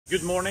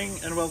Good morning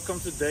and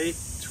welcome to day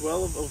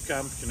 12 of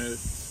Camp Knut.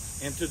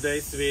 In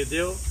today's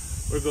video,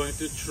 we're going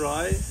to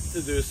try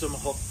to do some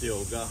hot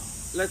yoga.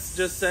 Let's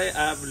just say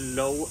I have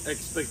low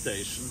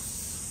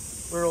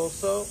expectations. We're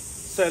also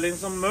selling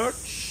some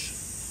merch.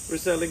 We're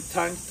selling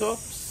tank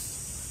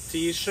tops,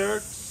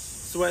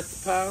 t-shirts,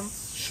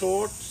 sweatpants,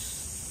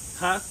 shorts,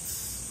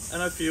 hats,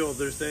 and a few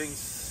other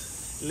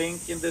things.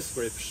 Link in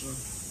description.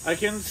 I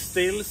can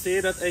still see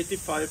that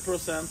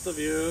 85% of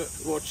you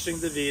watching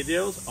the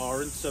videos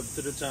aren't subbed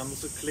to the channel,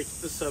 so click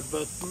the sub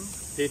button,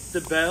 hit the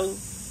bell,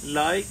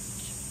 like,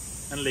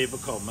 and leave a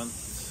comment.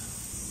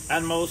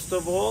 And most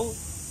of all,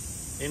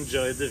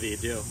 enjoy the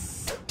video.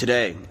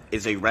 Today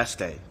is a rest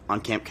day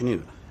on Camp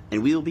Knut,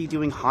 and we will be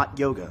doing hot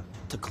yoga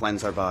to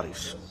cleanse our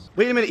bodies.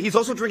 Wait a minute, he's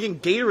also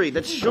drinking Gatorade.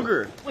 That's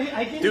sugar. Wait,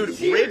 I didn't Dude,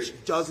 see Rich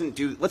doesn't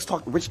do... Let's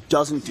talk... Rich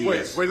doesn't do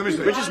this. Wait, let me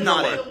see. Rich is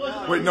not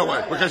it. Wait, no way.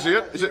 Wait, can I see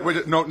it? Is it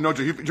wait, no, dude,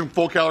 you drink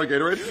full calorie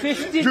Gatorade?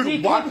 50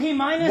 Dude, DKP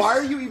minus? Why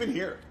are you even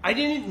here? I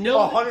didn't know.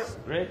 100.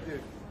 Rich.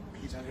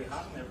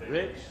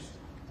 Rich.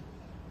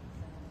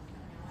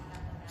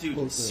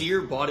 Dude,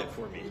 Sear bought it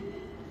for me,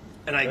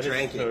 and I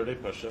drank it. 30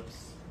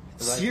 push-ups.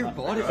 Sear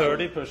bought it.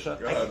 30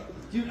 push-ups.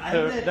 Dude, I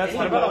haven't had That's any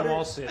what about water. a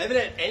wall sit. I haven't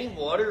had any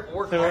water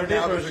or 30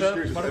 Now there's push-ups.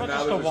 excuses. What about Now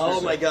just a there's wall Oh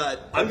excuses. my god,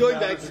 I'm going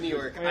back to New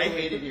York. I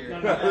hate it here.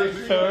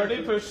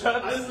 30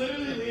 push-ups. I'm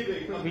literally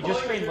leaving. We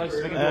just trained legs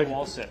so we can do a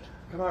wall sit.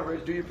 Come on,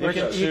 Rich, do your You can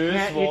push-ups.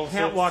 choose You wall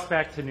can't sits. walk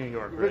back to New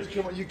York, Rich. Rich,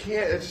 come on, you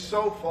can't. It's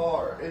so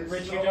far. It's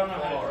Rich, so you don't know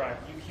how to far. drive.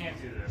 You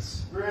can't do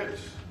this. Rich.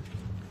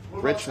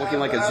 What Rich about looking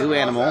like a Esfand? zoo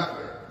animal What's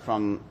happening?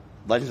 from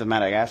Legends of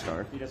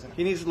Madagascar. He doesn't.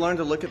 He needs to learn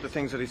to look at the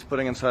things that he's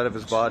putting inside of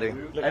his body.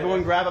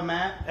 Everyone grab a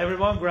mat.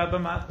 Everyone grab a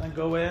mat and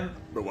go in.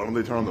 But why don't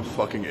they turn on the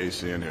fucking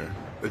AC in here?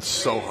 It's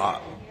so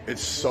hot.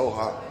 It's so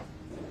hot.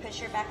 Push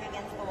your back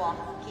against the wall.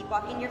 Keep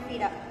walking your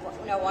feet up.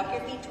 No, walk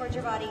your feet towards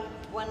your body.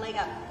 One leg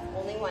up.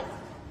 Only one.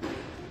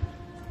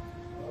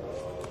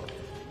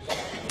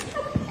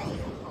 Okay,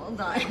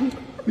 hold on.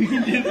 We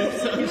can do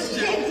this.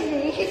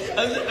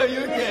 Are you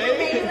okay?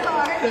 Make it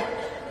hard.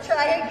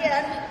 Try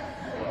again.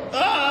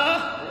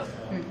 Ah!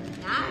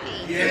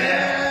 Nice.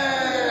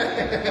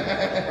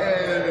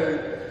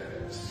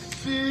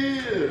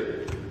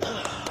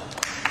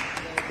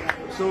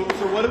 So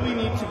what do we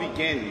need to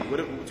begin?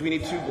 Do we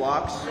need 2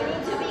 blocks? You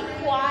need to be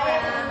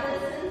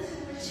quiet.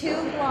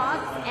 2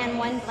 blocks and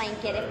 1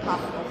 blanket if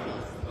possible,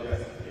 please.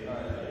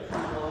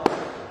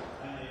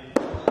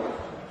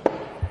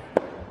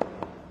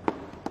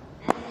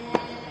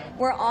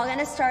 We're all going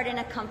to start in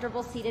a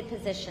comfortable seated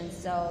position.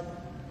 So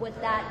what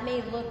that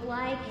may look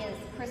like is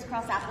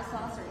crisscross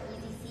applesauce or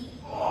easy seat.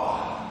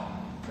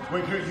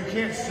 Wait, you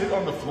can't sit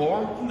on the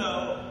floor?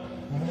 No.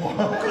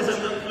 Because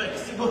I'm not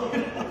flexible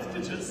enough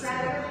to just.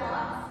 Grab your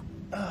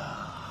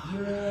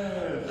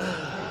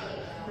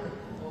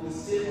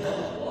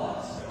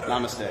blocks.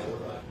 Namaste.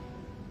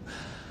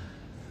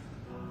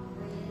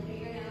 Breathe in through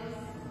your nose.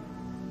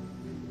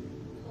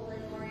 Pull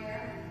in more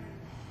air.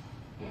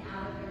 And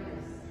out of your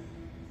nose.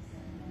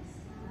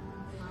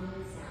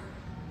 Calming sound.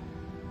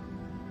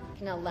 You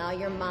can allow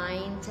your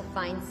mind to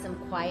find some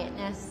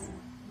quietness.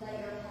 Let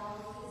your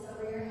palms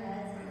over your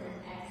head and then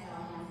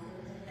exhale, hands to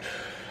the chest.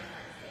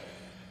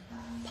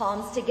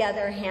 Palms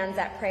together, hands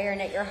at prayer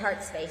and at your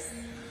heart space.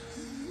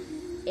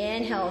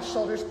 Inhale,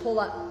 shoulders pull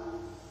up.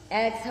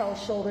 Exhale,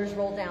 shoulders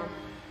roll down.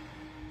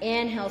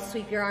 Inhale,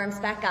 sweep your arms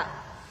back up.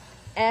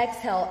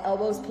 Exhale,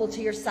 elbows pull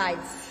to your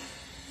sides.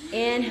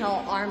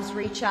 Inhale, arms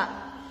reach up.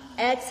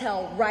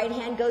 Exhale, right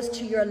hand goes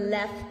to your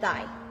left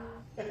thigh.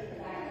 Hands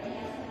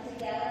come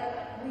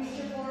together, reach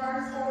your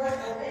forearms forward,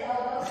 over the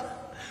elbows.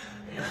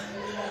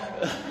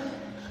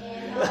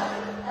 Inhale,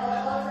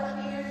 elbows or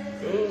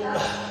fingertips reach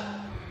up.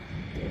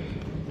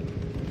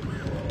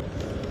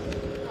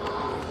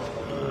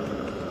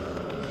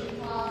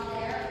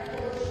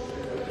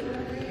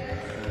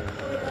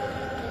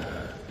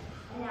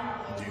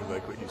 Do you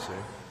like what you say?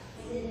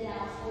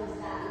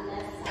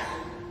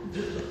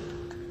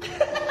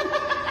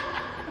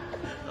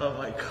 Oh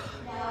my god.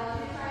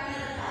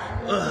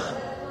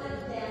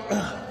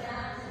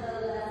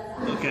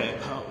 Okay.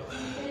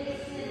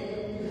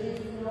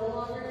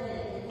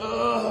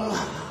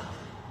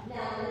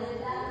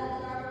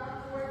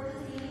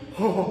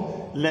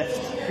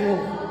 Left.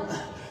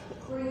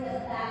 Bring the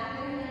back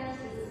of your hands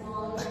to the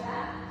small of your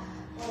back,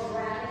 or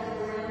wrap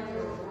it around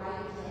your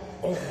right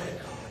hip. Oh my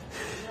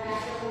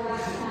Wrap it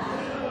around your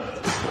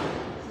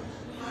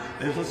back.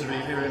 This was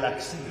really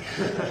relaxing.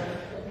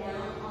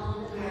 Down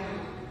on the ground.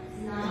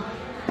 It's not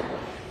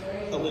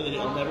Alinity,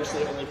 I'll never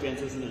say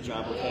OnlyFans isn't a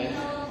job, okay?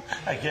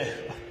 Okay.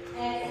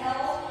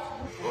 exhale.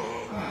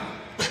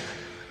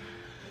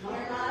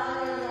 You're not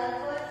on your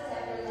left foot,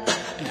 step your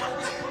left foot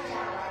forward, push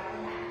out right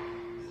and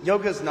back.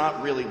 Yoga's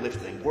not really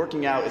lifting.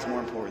 Working out is more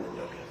important than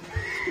yoga.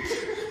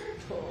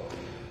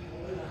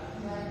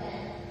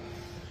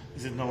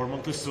 Is it normal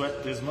to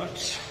sweat this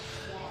much?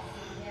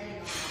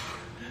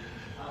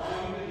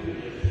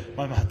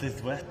 My mat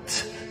is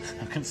wet.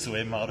 I can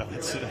swim out of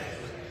it soon.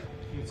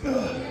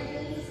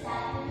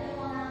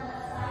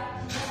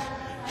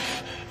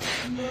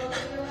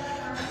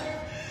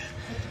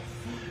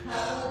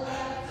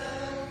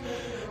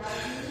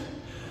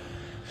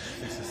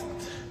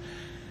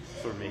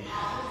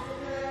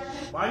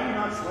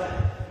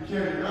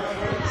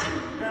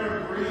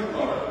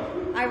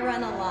 I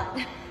run a lot.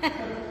 This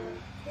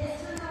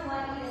one I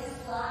want you to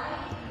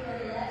slide your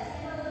left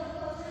hand a little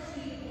closer to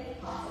you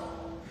if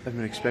possible. I've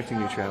been expecting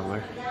you,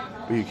 traveler,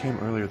 but you came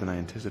earlier than I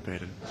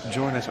anticipated.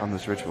 Join us on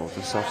this ritual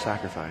of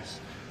self-sacrifice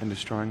and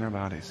destroying our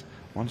bodies,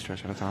 one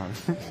stretch at a time.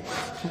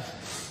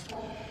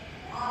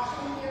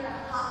 Option here to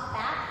hop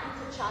back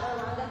into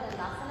Chaturanga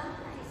Dandasana,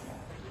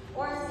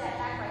 or step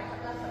back right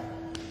foot, left foot.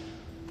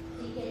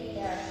 You can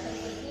either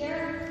take it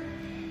here,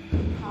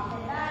 hop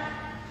it back,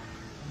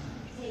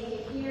 take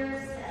it here,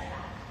 step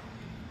back.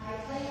 High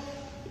plank.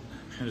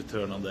 You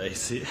turn on the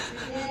AC.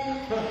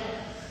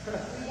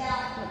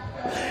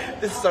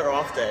 This is our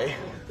off day.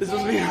 This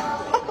was me.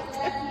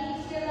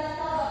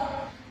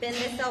 Bend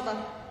this elbow.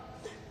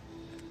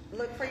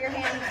 Look for your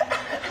hand.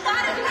 You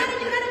got it.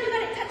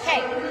 Touch.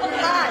 Hey,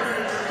 pause.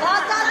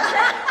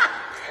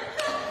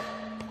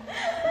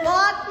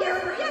 Lock your,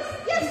 yes.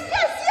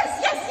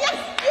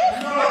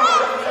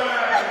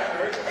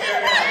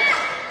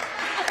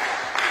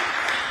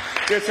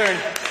 Your turn.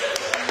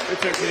 Your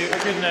turn, Knut. I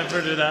could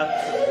never do that.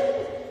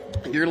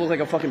 You're gonna look like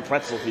a fucking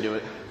pretzel if you do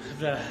it.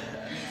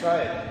 Try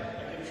it.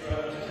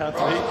 Can't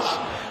reach.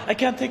 I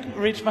can't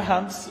reach my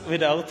hands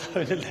without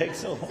having the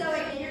legs on.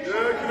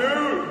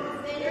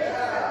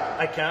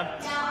 I can't.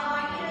 Now I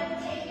want you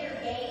to take your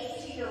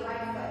gaze to your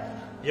right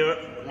foot. Your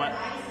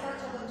Eyes start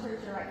to look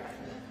towards your right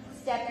foot.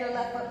 Step your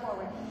left foot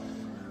forward.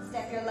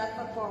 Step your left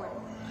foot forward.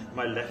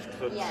 my left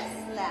foot.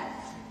 Yes,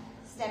 left.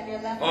 Step your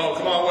left Oh,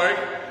 foot. come on, Wade.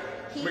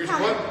 Keep Make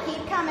coming, split.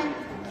 keep coming,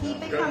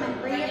 keep it coming.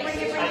 Bring it.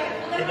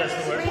 It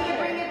doesn't work.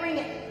 Bring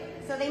it.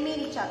 So they meet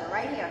each other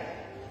right here.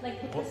 Like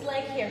put this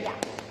leg here. Yeah.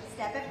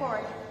 Step it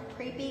forward.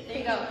 Creepy. There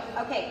you go.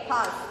 Okay,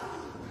 pause.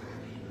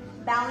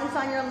 Balance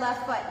on your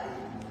left foot.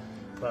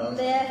 Pause.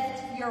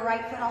 Lift your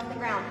right foot off the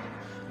ground.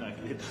 No,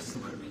 it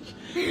doesn't work.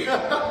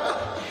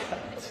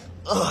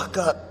 Oh,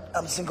 God.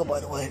 I'm single, by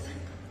the way.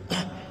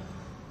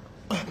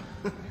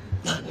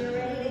 You're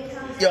ready to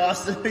come. Yo,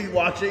 Austin, are you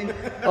watching?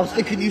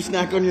 Austin, could you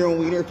snack on your own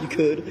wiener if you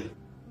could?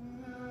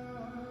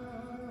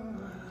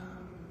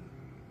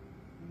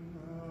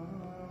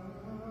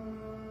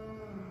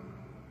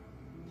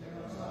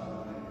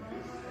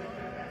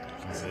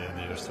 I can see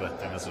you're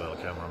sweating as well,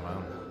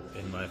 cameraman.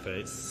 In my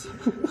face.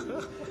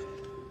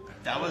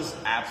 That was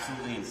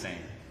absolutely insane.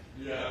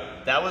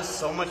 Yeah. That was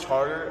so much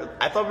harder.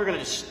 I thought we were gonna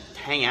just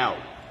hang out.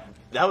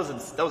 That was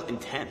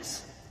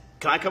intense.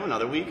 Can I come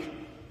another week?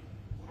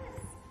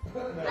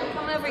 I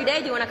come every day.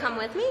 Do you want to come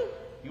with me?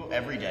 You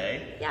every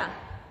day? Yeah.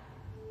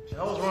 What the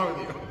hell is wrong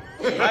with you?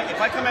 If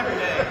I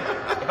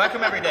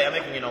come every day, I'm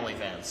making an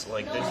OnlyFans.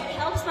 Like No, this. it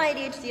helps my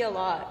ADHD a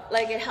lot.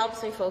 Like it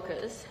helps me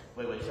focus.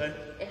 Wait, what did you say?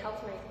 It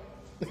helps me.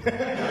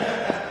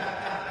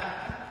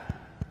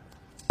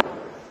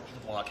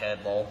 Blockhead,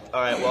 lol.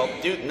 All right, well,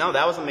 dude, no,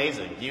 that was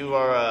amazing. You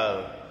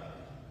are.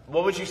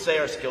 What would you say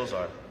our skills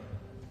are?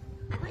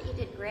 I thought you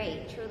did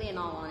great, truly, in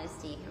all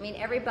honesty. I mean,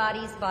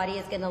 everybody's body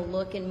is going to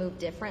look and move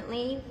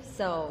differently,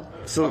 so.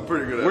 So I'm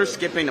pretty good at we're it.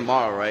 skipping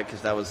tomorrow, right?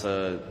 Because that was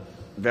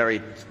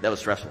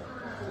stressful.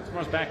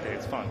 Tomorrow's back day.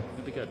 It's fun.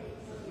 It'll be good.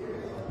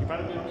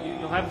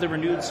 You'll have the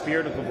renewed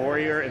spirit of the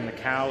warrior and the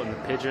cow and the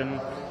pigeon.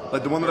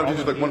 Like the one that I'm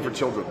teaching is like one for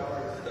children.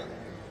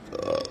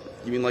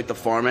 You mean like the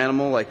farm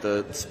animal, like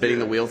the spinning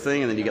the wheel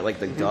thing, and then you get like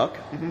the duck?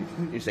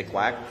 You say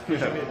quack? Yeah,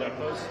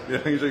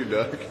 he's like a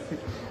duck.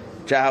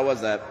 Chad, how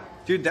was that?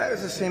 Dude, that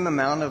is the same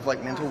amount of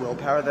like mental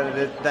willpower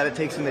that it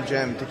takes in the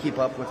gym to keep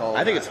up with all.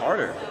 I think it's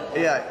harder.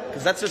 Yeah,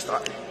 Because that's just.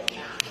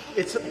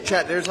 it's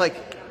Chad. There's like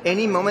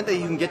any moment that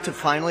you can get to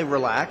finally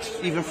relax,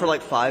 even for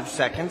like 5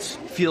 seconds,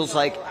 feels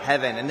like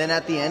heaven. And then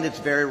at the end, it's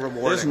very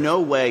rewarding. There's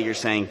no way you're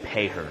saying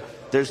pay her.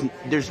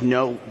 There's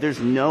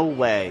no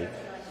way.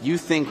 You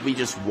think we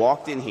just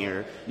walked in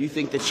here. You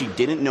think that she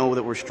didn't know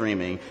that we're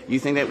streaming. You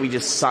think that we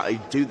just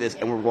do this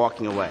and we're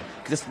walking away.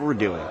 Because that's what we're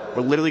doing.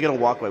 We're literally going to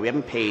walk away. We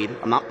haven't paid.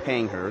 I'm not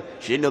paying her.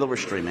 She didn't know that we're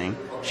streaming.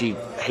 She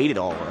hated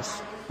all of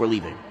us. We're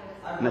leaving.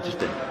 And that's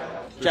just it.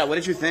 Chad, what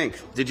did you think?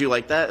 Did you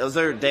like that? It was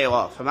their day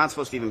off. I'm not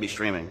supposed to even be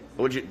streaming.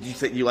 Did you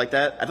think you like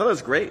that? I thought it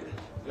was great.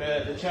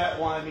 The chat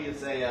wanted me to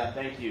say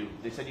thank you.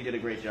 They said you did a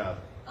great job.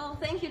 Oh,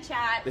 thank you,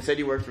 chat. They said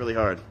you worked really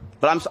hard.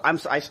 But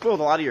I spoiled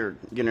a lot of your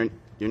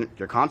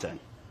content.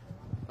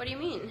 What do you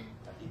mean?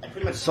 I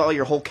pretty much saw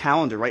your whole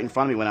calendar right in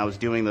front of me when I was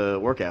doing the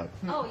workout.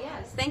 Oh,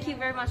 yes. Thank you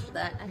very much for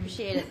that. I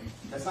appreciate it.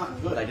 That's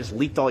not good. I just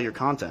leaked all your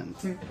content.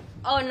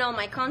 Oh, no,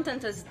 my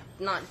content is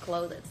not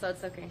clothed, so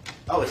it's okay.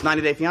 Oh, it's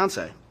 90 Day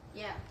Fiancé.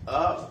 Yeah.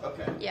 Oh,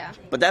 okay. Yeah.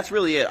 But that's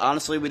really it.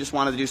 Honestly, we just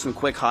wanted to do some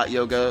quick hot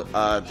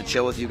yoga to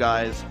chill with you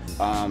guys.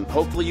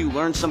 Hopefully you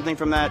learned something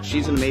from that.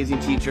 She's an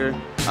amazing teacher.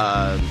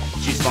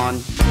 She's fun.